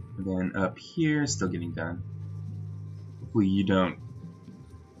 And then up here, still getting done. Hopefully you don't.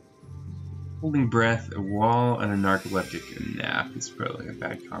 Holding breath, a wall, and a narcoleptic nap is probably a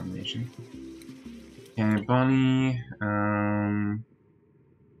bad combination. And Bonnie,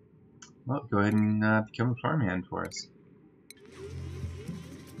 well, go ahead and become a farmhand for us.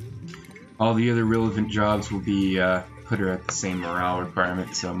 All the other relevant jobs will be put her at the same morale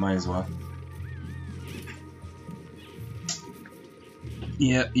requirement, so might as well.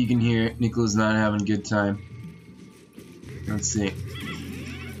 Yeah, you can hear it. Nicola's not having a good time. Let's see.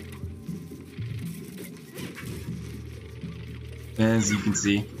 As you can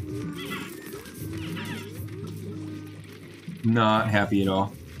see, not happy at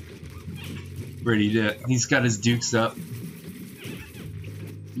all. Ready to, he's got his dukes up.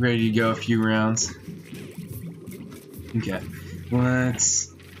 Ready to go a few rounds. Okay, let's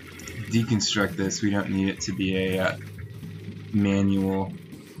deconstruct this. We don't need it to be a manual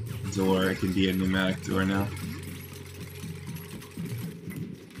door. It can be a pneumatic door now.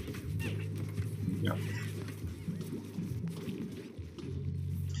 There we go.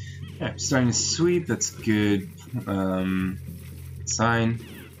 Okay, starting to sweep. That's good. Sign.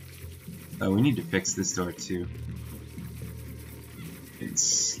 Oh, we need to fix this door too. It's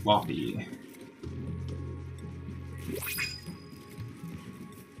sloppy.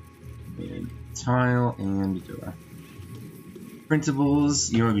 And tile and a door.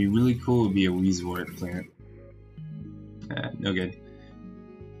 Printables, you know what would be really cool would be a Weezewort plant. No good.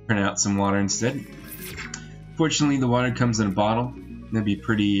 Print out some water instead. Fortunately, the water comes in a bottle. That'd be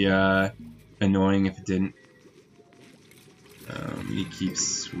pretty annoying if it didn't. We keep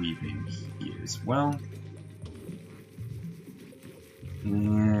sweeping here as well.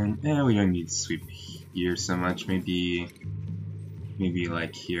 And we don't need to sweep here so much. Maybe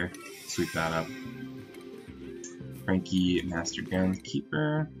like here. Sweep that up. Frankie, Master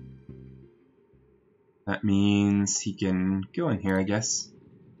Groundskeeper. That means he can go in here, I guess.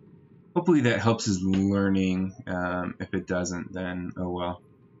 Hopefully that helps his learning. If it doesn't, then oh well.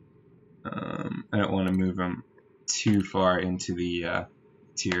 I don't want to move him too far into the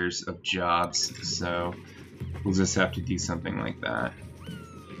tiers of jobs, so we'll just have to do something like that.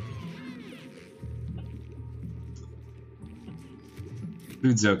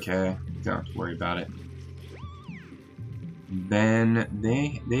 Food's okay, don't have to worry about it. Then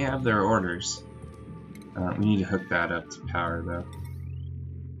they have their orders. We need to hook that up to power though.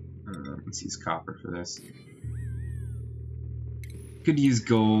 Let's use copper for this. Could use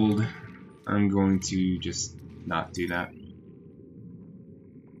gold. I'm going to just not do that.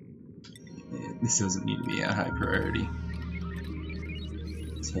 This doesn't need to be a high priority.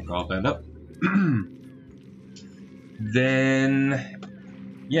 Let's hook all that up. Then,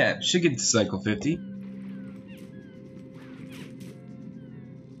 yeah, should get to cycle 50.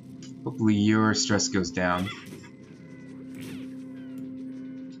 Hopefully your stress goes down.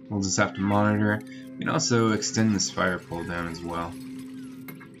 We'll just have to monitor. We can also extend this fire pole down as well.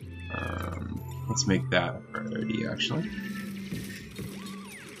 Let's make that a priority, actually.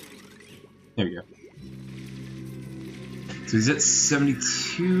 There we go. So he's at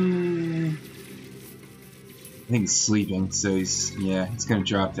 72. I think he's sleeping, so he's gonna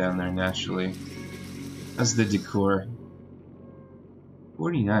drop down there naturally. That's the decor.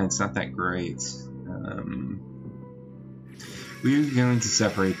 49, it's not that great. We're going to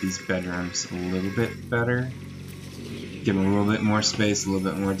separate these bedrooms a little bit better. Give them a little bit more space, a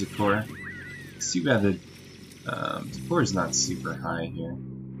little bit more decor. It's too bad the decor is not super high here.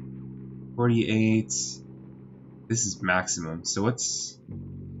 48. This is maximum. So what's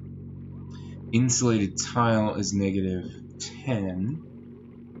insulated tile is -10.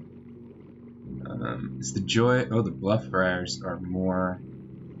 Is the joy? Oh, the bluff briars are more.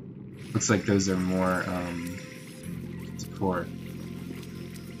 Looks like those are more decor.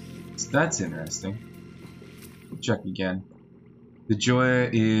 So that's interesting. We'll check again. The joy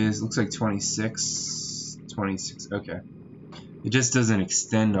is looks like 26. 26. Okay. It just doesn't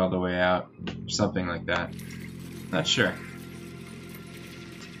extend all the way out, or something like that. Not sure.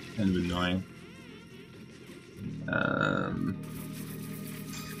 Kind of annoying.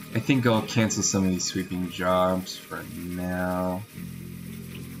 I think I'll cancel some of these sweeping jobs for now.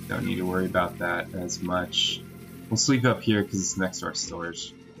 Don't need to worry about that as much. We'll sleep up here because it's next to our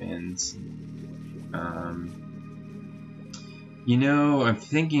storage bins. You know, I'm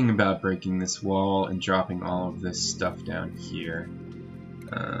thinking about breaking this wall and dropping all of this stuff down here.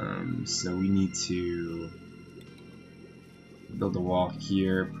 So we need to build a wall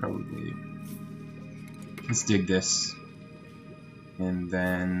here, probably. Let's dig this. And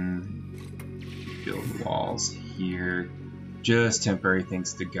then build walls here. Just temporary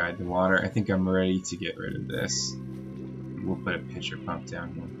things to guide the water. I think I'm ready to get rid of this. We'll put a pitcher pump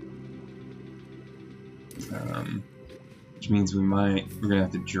down here. Which means we're gonna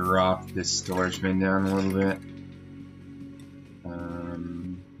have to drop this storage bin down a little bit.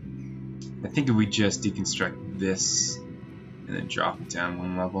 I think if we just deconstruct this and then drop it down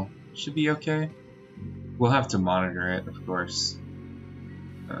one level, should be okay. We'll have to monitor it, of course.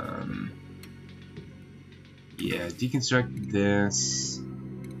 Yeah, deconstruct this.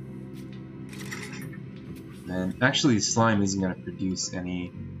 And actually, slime isn't going to produce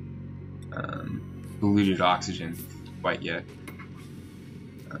any diluted oxygen quite yet.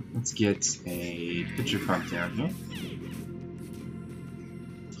 Let's get a pitcher pump down here.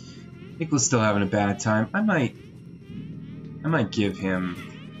 I think we're still having a bad time. I might give him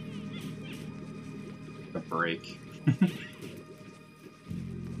a break.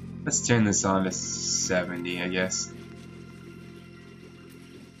 Let's turn this on to 70, I guess.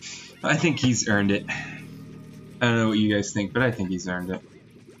 I think he's earned it. I don't know what you guys think, but I think he's earned it.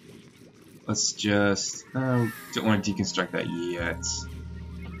 Let's just... don't want to deconstruct that yet.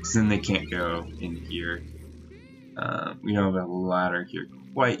 Because then they can't go in here. We don't have a ladder here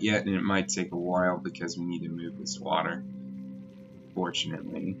quite yet, and it might take a while because we need to move this water.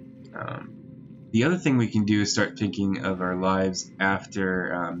 Fortunately. The other thing we can do is start thinking of our lives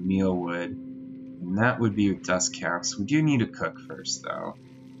after Mealwood, and that would be with Dust Caps. We do need to cook first, though,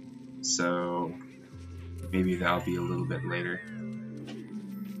 so maybe that'll be a little bit later.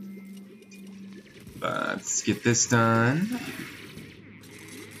 But let's get this done.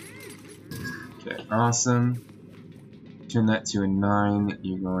 Okay, awesome. Turn that to a 9.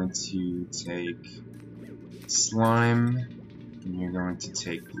 You're going to take slime, and you're going to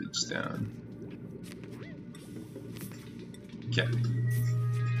take bleachstone. Okay.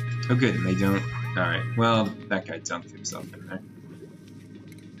 Oh good, they don't. Alright, well, that guy dumped himself in there.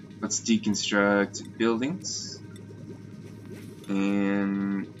 Let's deconstruct buildings.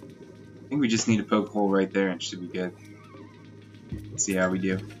 And I think we just need a poke hole right there and it should be good. Let's see how we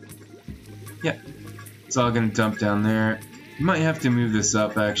do. Yeah, it's all gonna dump down there. You might have to move this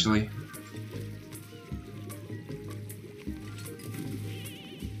up actually.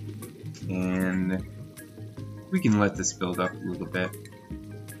 And we can let this build up a little bit.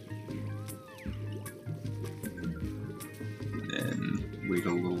 And wait a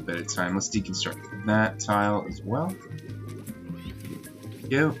little bit of time. Let's deconstruct that tile as well.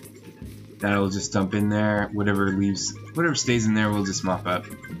 Go. That'll just dump in there. Whatever stays in there, we'll just mop up.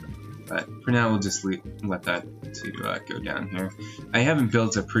 But for now, we'll just let that go down here. I haven't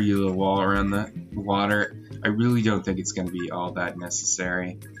built a pretty little wall around the water. I really don't think it's going to be all that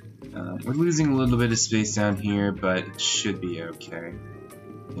necessary. We're losing a little bit of space down here, but it should be okay.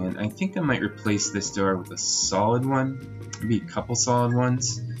 And I think I might replace this door with a solid one. Maybe a couple solid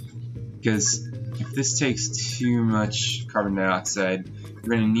ones. Because if this takes too much carbon dioxide, we're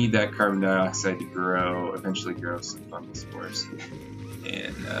going to need that carbon dioxide to grow, eventually grow some fungal spores.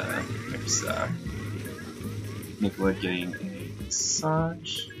 And there's Nicola getting a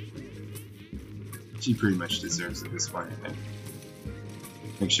massage. She pretty much deserves it at this point, I think.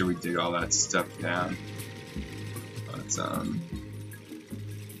 Make sure we dig all that stuff down. But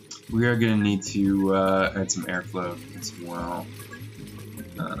we are going to need to add some airflow as well.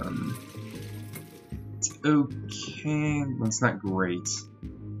 It's okay, well, it's not great.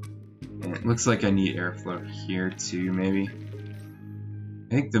 And it looks like I need airflow here too, maybe.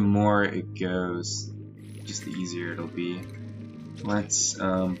 I think the more it goes, just the easier it'll be. Let's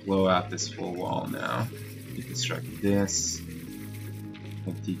blow out this full wall now. Deconstruct this.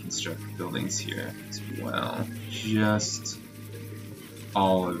 And deconstruct buildings here as well. Just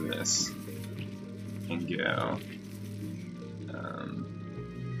all of this can go.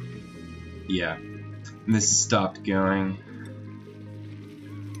 Yeah, and this stopped going.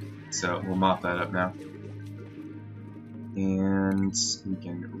 So we'll mop that up now. And we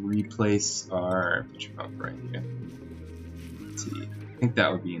can replace our pitcher pump right here. Let's see. I think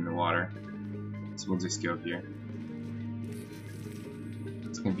that would be in the water. So we'll just go here.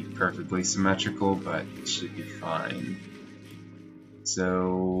 It's going to be perfectly symmetrical, but it should be fine.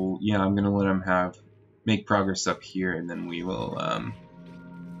 So yeah, I'm going to let them make progress up here, and then we will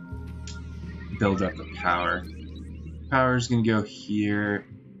build up the power. Power is going to go here.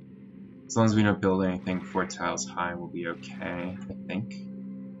 As long as we don't build anything 4 tiles high, we'll be okay, I think.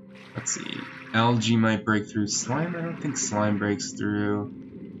 Let's see. Algae might break through. Slime? I don't think slime breaks through.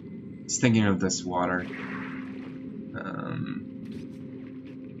 Just thinking of this water.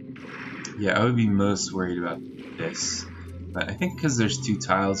 Yeah, I would be most worried about this. But I think because there's 2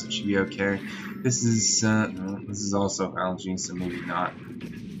 tiles, it should be okay. This is also algae, so maybe not.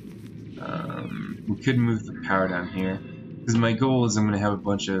 We could move the power down here. Because my goal is I'm going to have a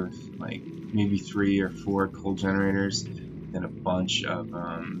bunch of, like, maybe 3 or 4 coal generators and a bunch of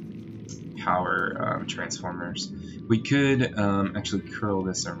power transformers. We could actually curl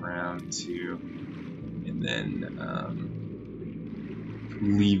this around too, and then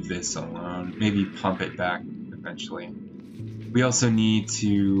leave this alone. Maybe pump it back eventually. We also need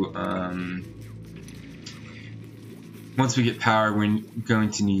to, once we get power, we're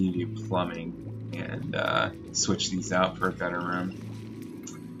going to need to do plumbing and switch these out for a better room.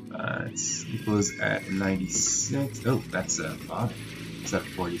 It equals at 96. Oh, that's a bottom. It's at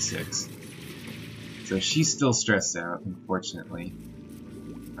 46. So she's still stressed out, unfortunately.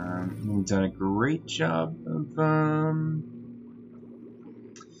 We've done a great job of,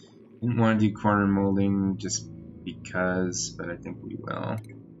 didn't want to do corner molding just because, but I think we will.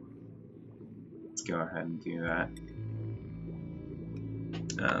 Let's go ahead and do that.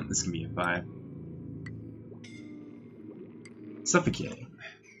 This can be a 5. Suffocating.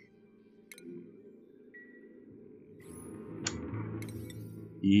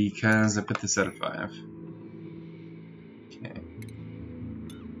 Because I put this at a 5. Okay.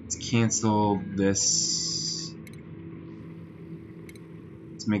 Let's cancel this.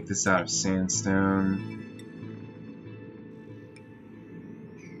 Let's make this out of sandstone.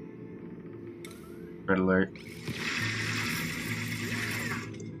 Red alert.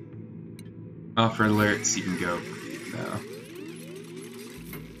 Off red alert, so you can go now.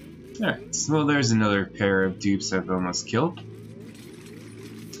 Alright, so there's another pair of dupes I've almost killed.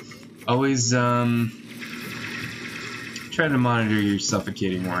 Always try to monitor your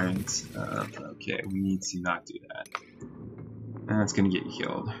suffocating warnings. Okay, we need to not do that. That's gonna get you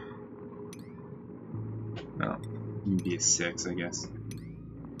killed. Well, you can be a 6, I guess.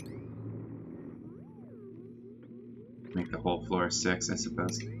 Make the whole floor a 6, I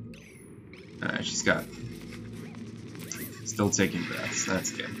suppose. Alright, she's got... Still taking breaths,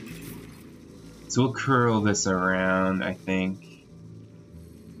 that's good. So we'll curl this around, I think.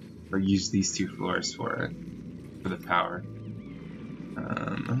 Or use these 2 floors for it. For the power.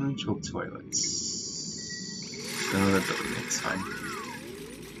 Unusual toilets. Oh, that building looks fine.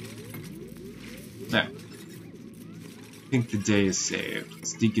 Now, I think the day is saved.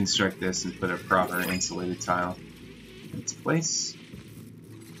 Let's deconstruct this and put a proper insulated tile in its place.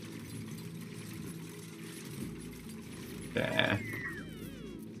 There.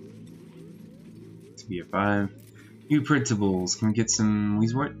 To be a 5. New printables. Can we get some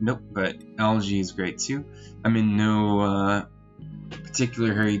Weezewort? Nope, but algae is great too. I'm in no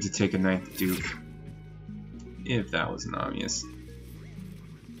particular hurry to take a 9th dupe. If that wasn't obvious.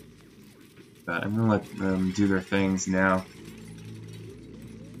 But I'm gonna let them do their things now.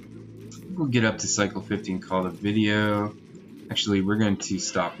 We'll get up to cycle 15, call the video. Actually, we're going to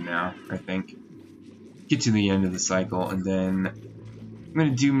stop now, I think. Get to the end of the cycle, and then I'm going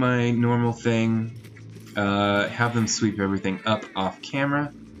to do my normal thing. Have them sweep everything up off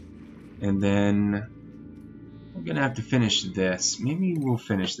camera. And then we're going to have to finish this. Maybe we'll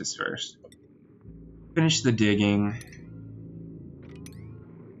finish this first. Finish the digging.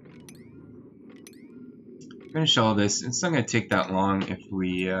 Finish all this. It's not going to take that long if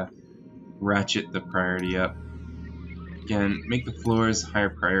we ratchet the priority up. Again, make the floors higher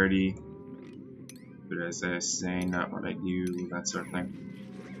priority. But as I say, not what I do, that sort of thing.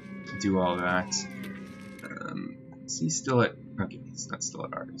 Do all that. Is he still at... Okay, he's not still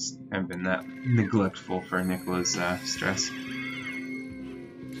at artist. I haven't been that neglectful for Nicola's stress.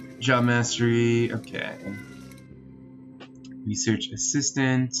 Job mastery, okay. Research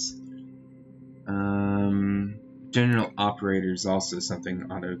assistant. General operator is also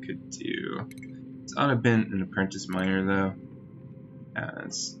something Otto could do. Has Otto been an apprentice miner though?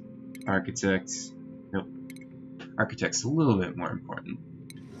 As architect. Nope. Architect's a little bit more important.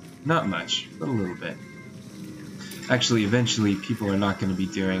 Not much, but a little bit. Actually, eventually people are not going to be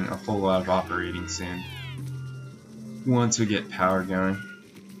doing a whole lot of operating soon. Once we get power going.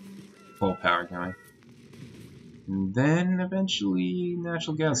 Full power going. And then eventually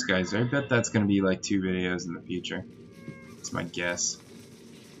natural gas guys. I bet that's going to be like 2 videos in the future. That's my guess.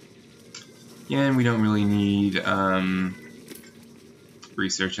 Again, we don't really need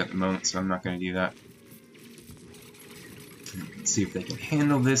research at the moment, so I'm not going to do that. Let's see if they can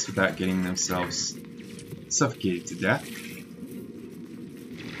handle this without getting themselves suffocated to death.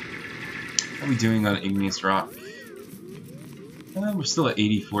 How are we doing on igneous rock? We're still at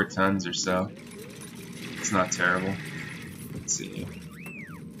 84 tons or so. It's not terrible. Let's see.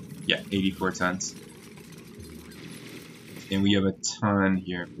 Yeah, 84 tons. And we have a ton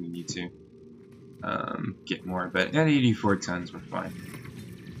here if we need to get more, but at 84 tons we're fine.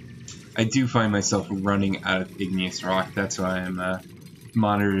 I do find myself running out of igneous rock. That's why I'm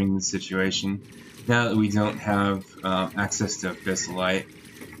monitoring the situation. Now that we don't have access to abyssalite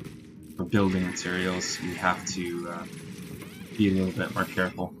for building materials, we have to be a little bit more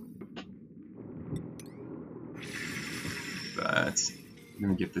careful. But I'm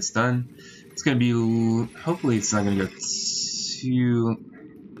gonna get this done. It's gonna be, hopefully it's not gonna go too...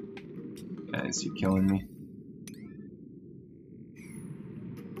 Guys, you're killing me.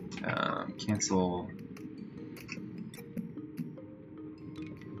 Cancel.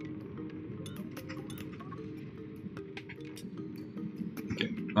 Okay,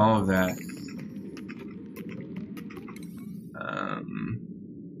 all of that.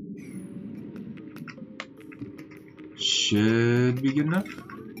 Should be good enough.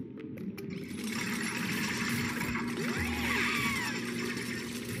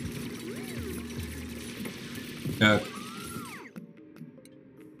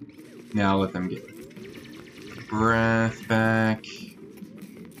 Now let them get breath back.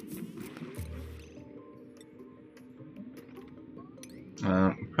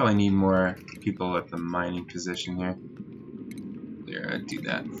 Probably need more people at the mining position here. There, do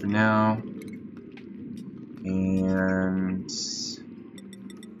that for now. And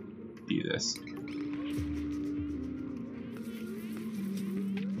do this.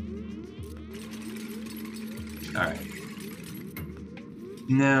 Alright.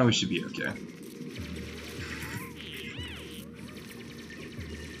 Now we should be okay.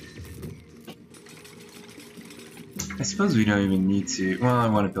 I suppose we don't even need to. Well, I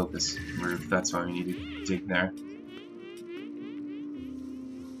want to build this roof. That's why we need to dig there.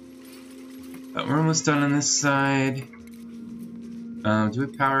 But we're almost done on this side. Do we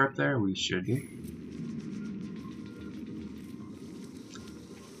have power up there? We should do.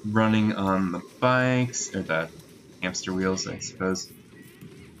 Running on the bikes, or the hamster wheels, I suppose.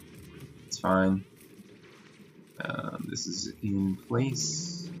 It's fine. This is in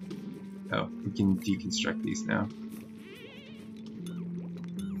place. Oh, we can deconstruct these now.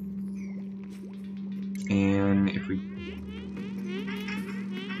 And if we...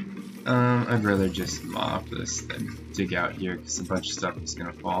 I'd rather just mop this than dig out here, because a bunch of stuff is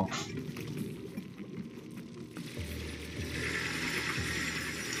gonna fall.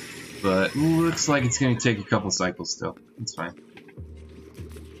 But looks like it's gonna take a couple cycles still. It's fine.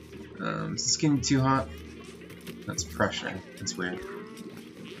 Is this getting too hot? That's pressure. That's weird.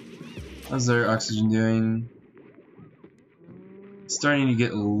 How's our oxygen doing? It's starting to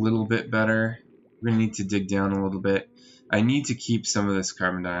get a little bit better. We're gonna need to dig down a little bit. I need to keep some of this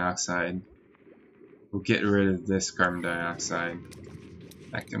carbon dioxide. We'll get rid of this carbon dioxide. In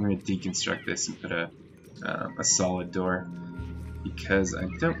fact, I'm gonna deconstruct this and put a solid door, because I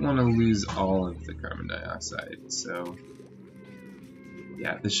don't want to lose all of the carbon dioxide. So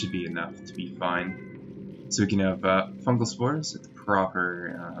yeah, this should be enough to be fine. So we can have fungal spores with the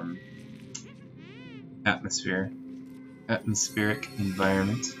proper atmospheric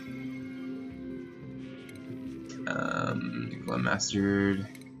environment. Nicola mastered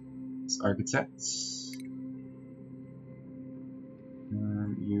this architect.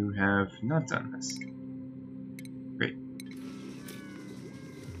 You have not done this. Great.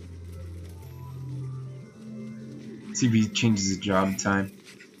 See if he changes his job time.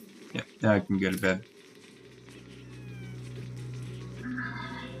 Yep, now I can go to bed.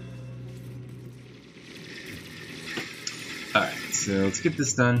 Alright, so let's get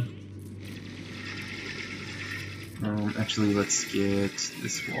this done. Actually, let's get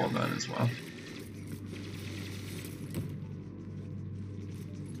this wall done as well.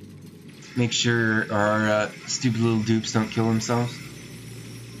 Make sure our stupid little dupes don't kill themselves.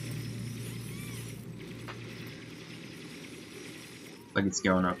 Like it's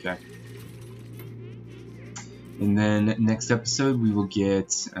going okay. And then next episode we will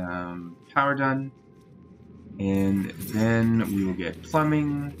get power done, and then we will get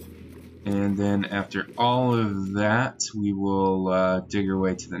plumbing, and then after all of that we will dig our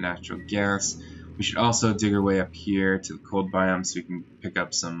way to the natural gas. We should also dig our way up here to the cold biome so we can pick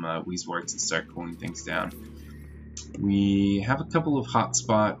up some Weezeworts and start cooling things down. We have a couple of hot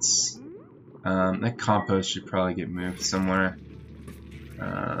spots. That compost should probably get moved somewhere.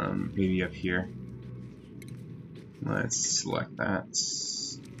 Maybe up here. Let's select that.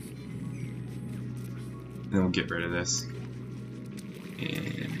 And then we'll get rid of this.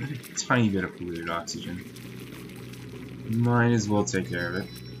 And a tiny bit of polluted oxygen. Might as well take care of it.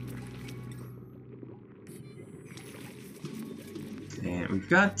 And we've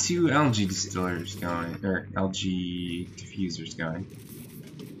got 2 algae distillers going, or algae diffusers going.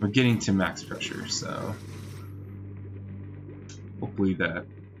 We're getting to max pressure, so hopefully that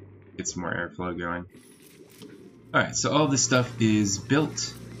gets more airflow going. Alright, so all this stuff is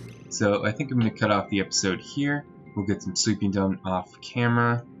built. So I think I'm going to cut off the episode here. We'll get some sleeping done off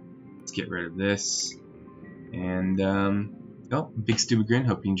camera. Let's get rid of this. And, Bigstupidgrin,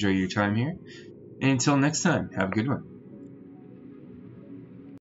 hope you enjoy your time here. And until next time, have a good one.